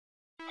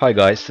Hi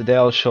guys, today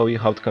I'll show you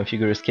how to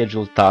configure a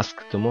scheduled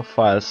task to move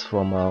files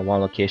from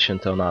one location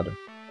to another.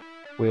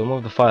 We will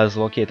move the files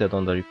located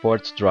on the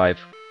reports drive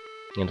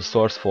in the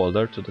source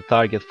folder to the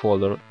target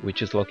folder,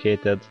 which is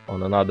located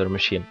on another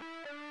machine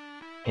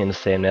in the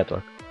same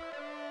network.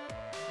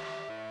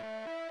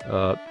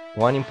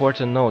 One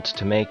important note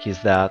to make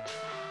is that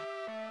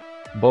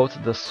both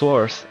the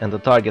source and the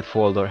target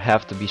folder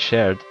have to be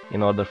shared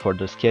in order for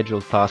the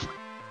scheduled task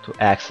to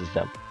access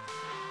them.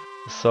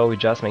 So we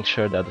just make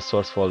sure that the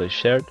source folder is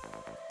shared.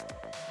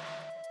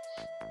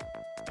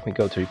 We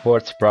go to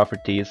reports,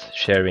 properties,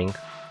 sharing,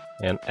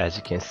 and as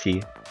you can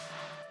see,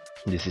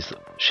 this is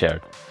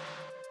shared.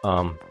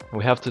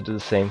 We have to do the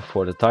same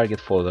for the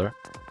target folder.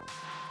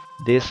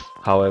 This,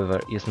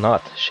 however, is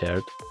not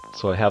shared,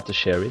 so I have to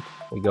share it.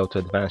 We go to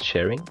advanced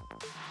sharing,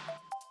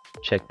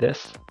 check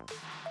this,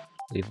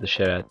 leave the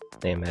share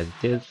name as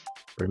it is,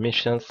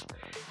 permissions.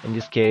 In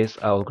this case,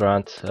 I will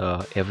grant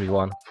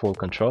everyone full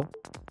control.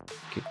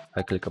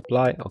 I click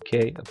apply,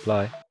 OK,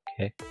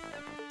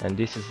 and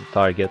this is the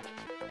target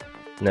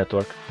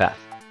network path,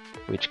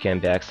 which can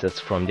be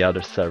accessed from the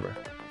other server.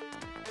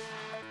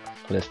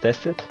 Let's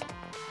test it.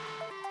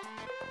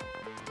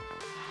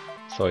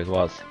 So it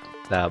was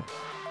lab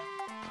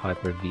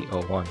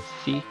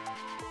hyper-v01c.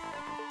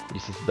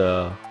 This is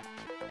the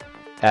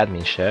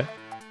admin share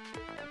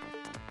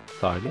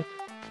target.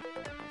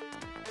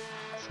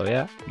 So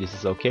yeah, this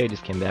is okay,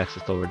 this can be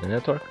accessed over the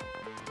network.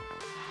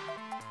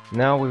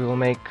 Now we will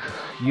make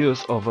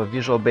use of a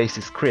Visual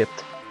Basic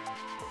script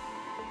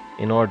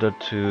in order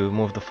to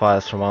move the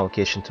files from one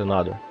location to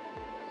another.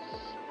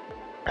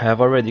 I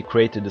have already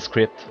created the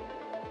script,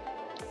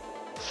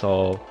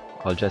 so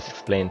I'll just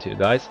explain to you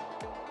guys.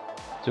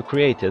 To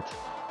create it,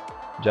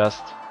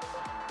 just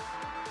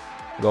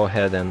go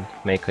ahead and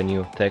make a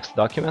new text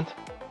document.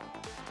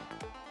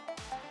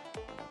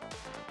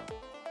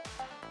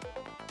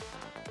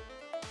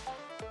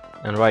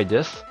 And write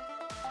this.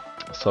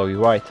 So you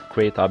write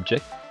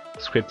CreateObject,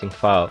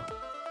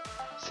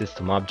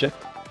 Scripting.FileSystemObject,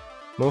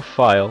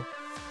 MoveFile.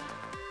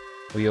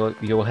 You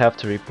will have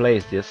to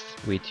replace this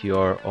with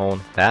your own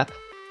path.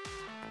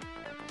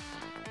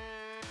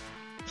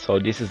 So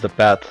this is the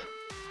path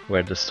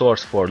where the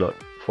source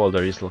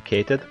folder is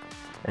located,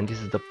 and this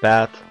is the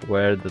path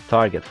where the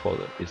target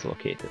folder is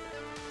located.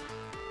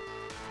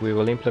 We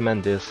will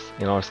implement this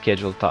in our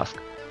scheduled task.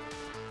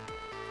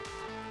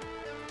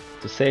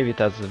 To save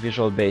it as a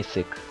Visual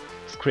Basic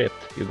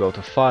script, you go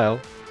to File,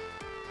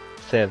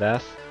 Save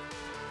As,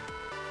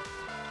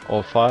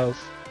 All Files,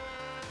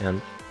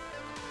 and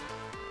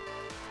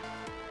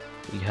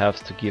you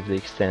have to give the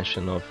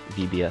extension of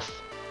VBS.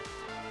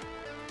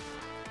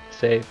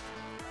 Save.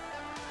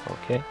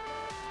 OK.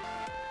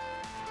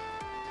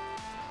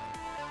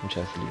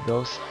 Just leave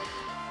those.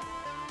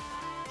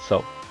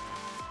 So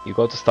you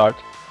go to Start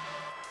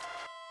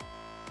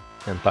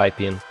and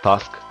type in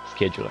Task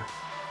Scheduler.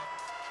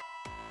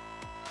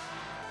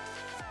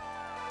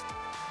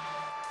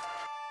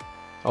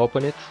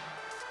 Open it.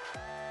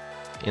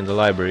 In the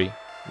library,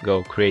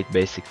 go Create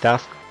Basic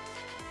Task.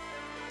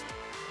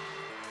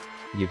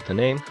 Give the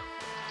name.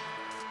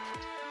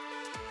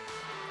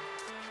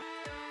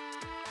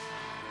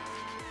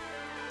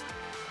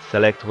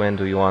 Select when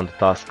do you want the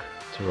task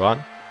to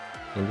run.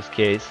 In this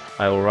case,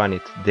 I will run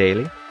it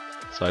daily,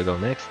 so I go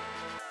next.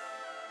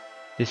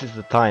 This is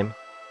the time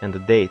and the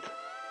date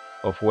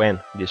of when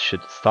this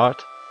should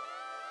start.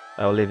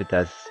 I will leave it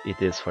as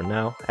it is for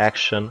now.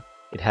 Action,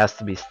 it has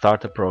to be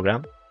start a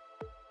program.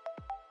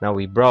 Now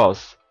we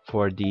browse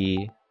for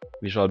the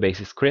Visual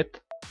Basic script.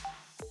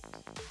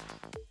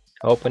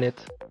 Open it.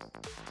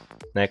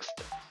 Next.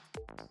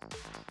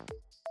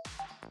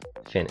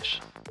 Finish.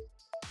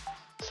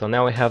 So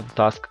now we have the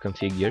task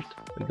configured.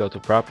 We go to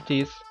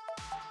properties.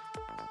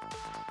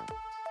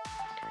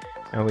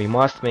 And we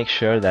must make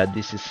sure that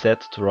this is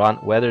set to run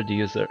whether the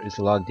user is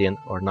logged in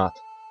or not.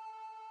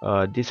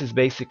 This is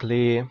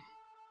basically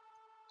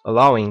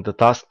allowing the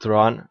task to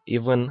run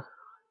even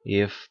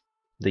if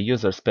the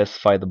user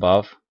specified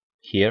above,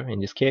 here in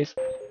this case,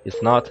 is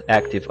not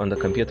active on the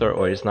computer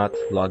or is not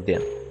logged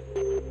in.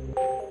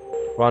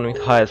 Run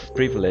with highest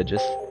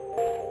privileges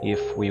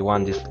if we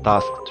want this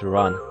task to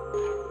run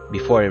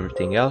before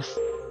everything else.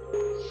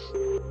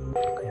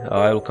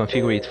 I will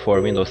configure it for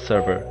Windows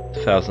Server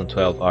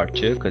 2012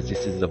 R2 because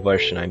this is the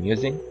version I'm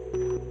using.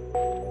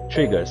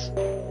 Triggers.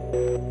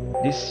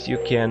 This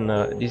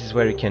is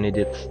where you can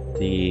edit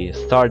the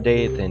start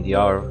date and the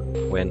hour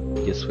when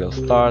this will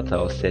start.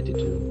 I'll set it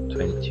to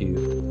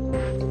 22.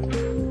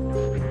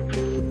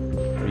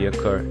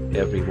 Reoccur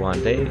every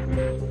 1 day.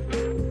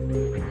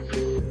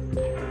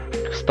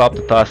 Stop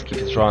the task if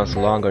it runs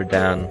longer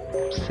than,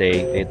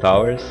 say, 8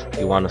 hours.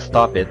 You want to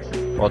stop it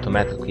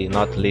automatically,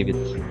 not leave it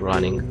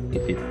running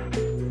if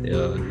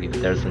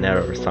there's an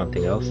error or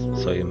something else.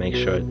 So you make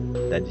sure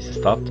that this is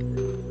stopped.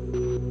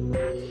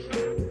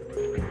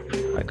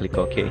 I click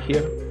OK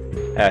here.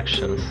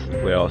 Actions,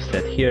 we're all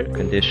set here.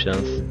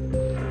 Conditions.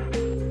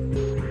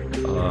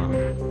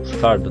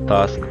 Start the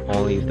task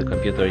only if the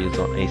computer is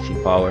on AC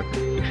power.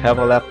 If you have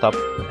a laptop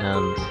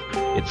and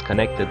it's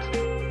connected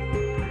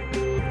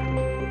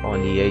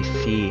on the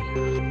AC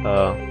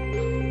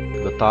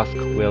the task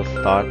will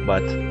start,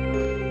 but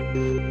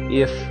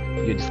if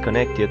you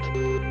disconnect it,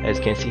 as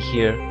you can see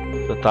here,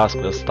 the task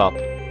will stop.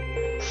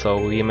 So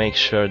we make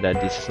sure that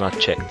this is not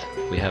checked.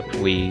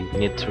 We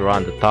need to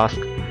run the task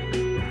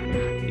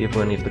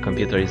even if the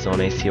computer is on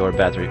AC or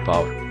battery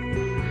power.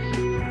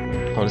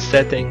 On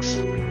settings,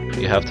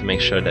 you have to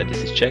make sure that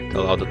this is checked,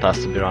 allow the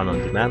task to be run on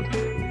demand.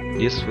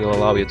 This will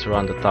allow you to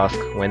run the task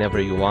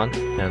whenever you want,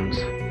 and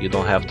you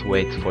don't have to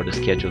wait for the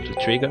schedule to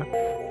trigger.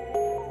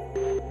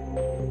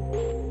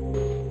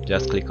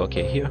 Just click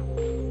OK here,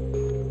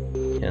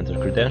 enter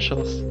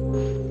credentials,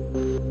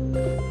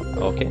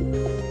 OK,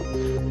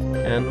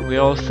 and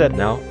we're all set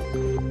now.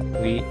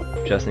 We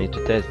just need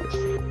to test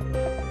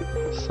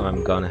this. So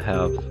I'm gonna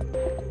have,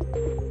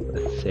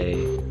 let's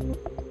say,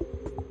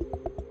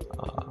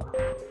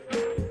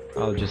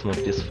 I'll just move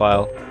this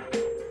file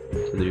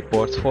to the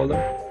reports folder,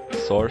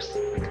 source,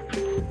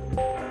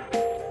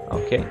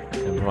 OK,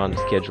 and run the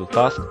schedule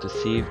task to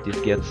see if this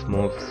gets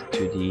moved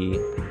to the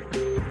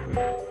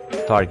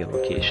target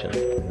location,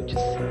 which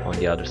is on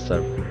the other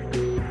server.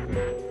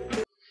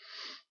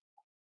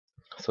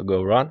 So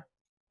go run,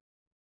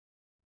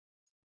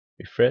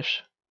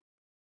 refresh.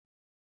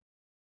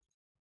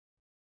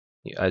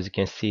 As you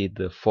can see,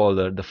 the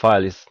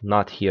file is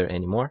not here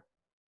anymore,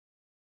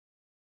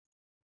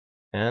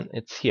 and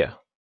it's here.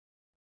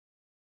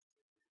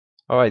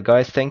 Alright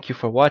guys, thank you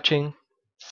for watching.